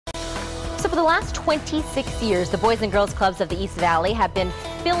So for the last 26 years, the Boys and Girls Clubs of the East Valley have been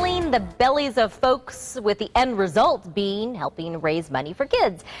filling the bellies of folks, with the end result being helping raise money for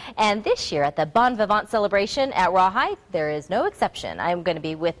kids. And this year at the Bon Vivant celebration at Rawhide, there is no exception. I'm going to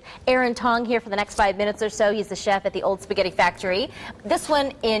be with Aaron Tong here for the next 5 minutes or so. He's the chef at the Old Spaghetti Factory. This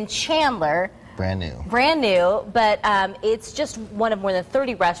one in Chandler. Brand new. Brand new, but it's just one of more than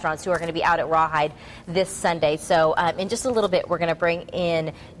 30 restaurants who are going to be out at Rawhide this Sunday. So in just a little bit, we're going to bring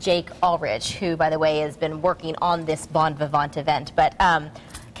in Jake Ulrich, who, by the way, has been working on this Bon Vivant event. But can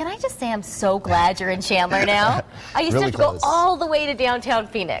I just say I'm so glad you're in Chandler now? I used to have to go all the way to downtown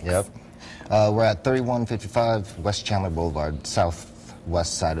Phoenix. Yep. We're at 3155 West Chandler Boulevard,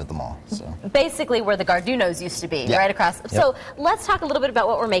 southwest side of the mall. So basically where the Gardunos used to be, right across. Yep. So let's talk a little bit about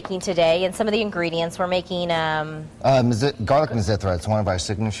what we're making today and some of the ingredients. We're making Garlic Mizithra. It's one of our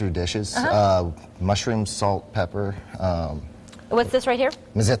signature dishes. Mushroom, salt, pepper. What's this right here?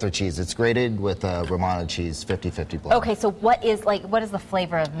 Mizithra cheese. It's grated with Romano cheese, 50-50 blend. Okay, so what is the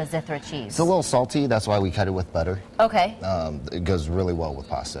flavor of Mizithra cheese? It's a little salty. That's why we cut it with butter. Okay. It goes really well with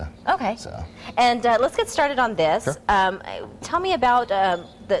pasta. Okay. So. And let's get started on this. Sure. Tell me about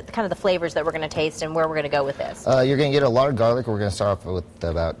the flavors that we're going to taste and where we're going to go with this. You're going to get a lot of garlic. We're going to start off with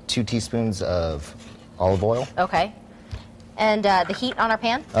about 2 teaspoons of olive oil. Okay. And the heat on our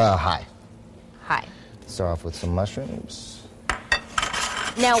pan? High. High. Start off with some mushrooms.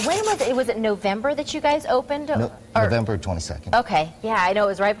 Now, when was it November that you guys opened? November 22nd. Okay, yeah, I know it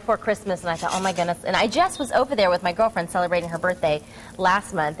was right before Christmas, and I thought, oh my goodness. And I just was over there with my girlfriend celebrating her birthday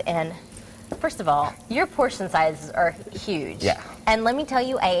last month, and first of all, your portion sizes are huge. Yeah. And let me tell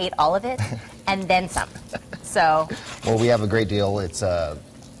you, I ate all of it, and then some. So. Well, we have a great deal. It's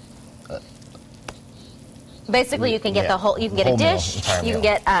basically, you can get the whole. You can get a dish. You can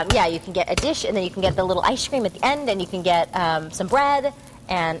get you can get a dish, and then you can get the little ice cream at the end, and you can get some bread.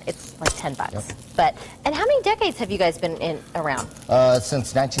 And it's like $10. Yep. And how many decades have you guys been around?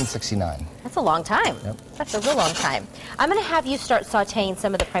 Since 1969. That's a long time. Yep. That's a real long time. I'm going to have you start sautéing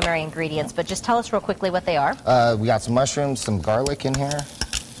some of the primary ingredients, but just tell us real quickly what they are. We got some mushrooms, some garlic in here.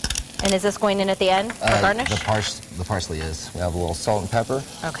 And is this going in at the end for garnish? The parsley is. We have a little salt and pepper.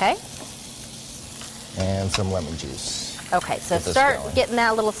 Okay. And some lemon juice. Okay, so start getting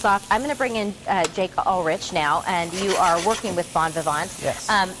that a little soft. I'm going to bring in Jake Ulrich now, and you are working with Bon Vivant. Yes.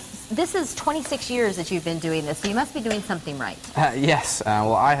 This is 26 years that you've been doing this, so you must be doing something right. Yes.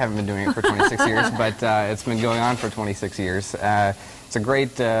 Well, I haven't been doing it for 26 years, but it's been going on for 26 years. It's a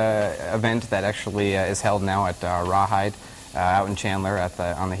great event that actually is held now at Rawhide. Out in Chandler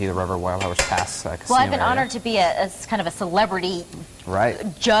on the Gila River Wild Horse Pass casino. Well, I've been honored to be a kind of a celebrity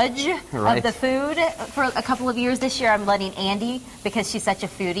judge of the food for a couple of years. This year I'm letting Andy, because she's such a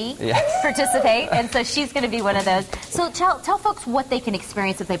foodie, participate, and so she's going to be one of those. So tell folks what they can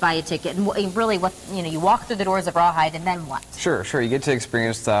experience if they buy a ticket, and really what, you walk through the doors of Rawhide, and then what? Sure. You get to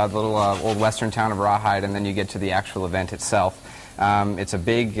experience the little old western town of Rawhide, and then you get to the actual event itself. It's a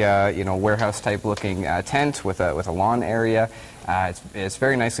big, warehouse-type looking tent with a lawn area. It's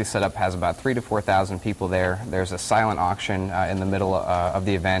very nicely set up. Has about 3,000 to 4,000 people there. There's a silent auction in the middle of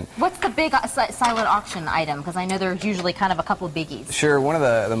the event. What's the big silent auction item? Because I know there's usually kind of a couple of biggies. Sure. One of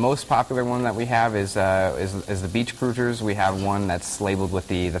the most popular one that we have is the beach cruisers. We have one that's labeled with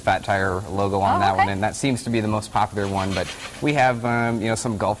the Fat Tire logo on that one, and that seems to be the most popular one. But we have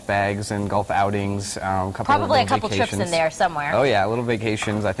some golf bags and golf outings. Probably a couple trips in there somewhere. Oh yeah, little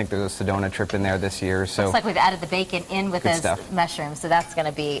vacations. I think there's a Sedona trip in there this year. So looks like we've added the bacon in with those mushrooms, so that's going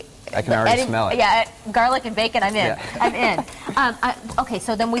to be. I can already smell it. Yeah, garlic and bacon. I'm in. Yeah. I'm in. Okay,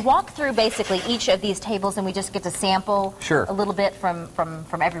 so then we walk through basically each of these tables, and we just get to sample a little bit from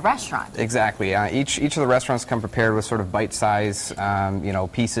every restaurant. Exactly. Each of the restaurants come prepared with sort of bite-size,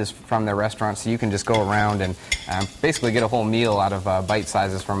 pieces from their restaurant, so you can just go around and basically get a whole meal out of bite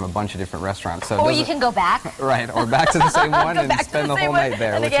sizes from a bunch of different restaurants. So or you can go back. Right, or back to the same one and spend the whole night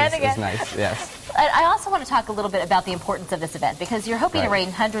there, which is nice. Yes. I also want to talk a little bit about the importance of this event, because you're hoping to raise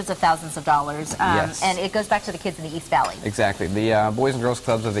hundreds of thousands of dollars, and it goes back to the kids in the East Valley. Exactly. The Boys and Girls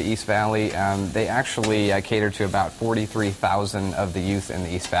Clubs of the East Valley, they actually cater to about 43,000 of the youth in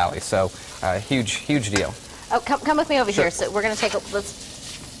the East Valley, so huge deal. Oh, come with me over here. So we're going to let's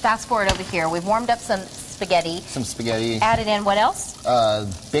fast forward over here. We've warmed up some spaghetti. Added in what else?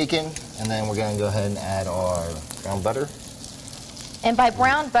 Bacon, and then we're going to go ahead and add our brown butter. And by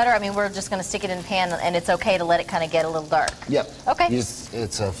brown butter, I mean we're just going to stick it in the pan, and it's okay to let it kind of get a little dark. Yep. Okay.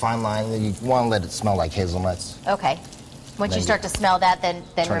 It's a fine line. You want to let it smell like hazelnuts. Okay. Once you start to smell that, then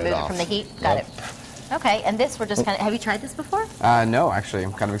remove it from the heat. Got it. Okay, and this we're just kind of. Have you tried this before? No, actually,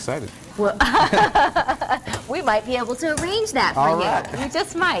 I'm kind of excited. Well, We might be able to arrange that for All you. right. We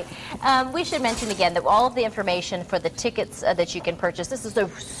just might. We should mention again that all of the information for the tickets that you can purchase, this is a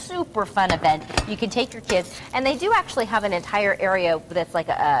super fun event. You can take your kids, and they do actually have an entire area that's like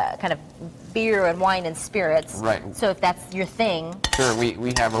a kind of beer and wine and spirits. Right. So if that's your thing. Sure,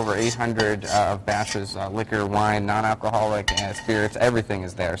 we have over 800 of batches, liquor, wine, non-alcoholic, spirits, everything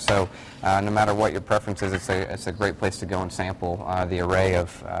is there. So no matter what your preference is, it's a great place to go and sample the array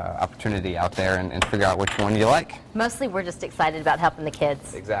of opportunity out there and figure out which one you like. Mostly we're just excited about helping the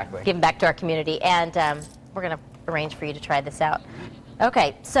kids. Exactly. Giving back to our community. And we're going to arrange for you to try this out.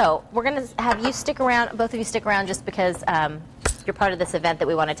 Okay, so we're going to have you stick around, both of you stick around just because you're part of this event that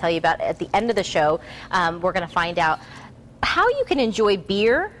we want to tell you about. At the end of the show, we're going to find out how you can enjoy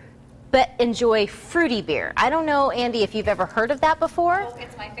beer, but enjoy fruity beer. I don't know, Andy, if you've ever heard of that before. Oh,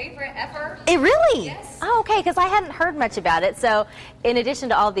 it's my favorite ever. It really? Yes. Oh, okay, because I hadn't heard much about it. So in addition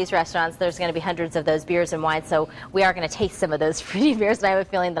to all of these restaurants, there's going to be hundreds of those beers and wines. So we are going to taste some of those fruity beers. And I have a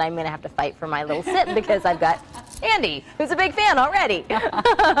feeling that I'm going to have to fight for my little sip because I've got Andy, who's a big fan already.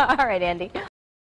 All right, Andy.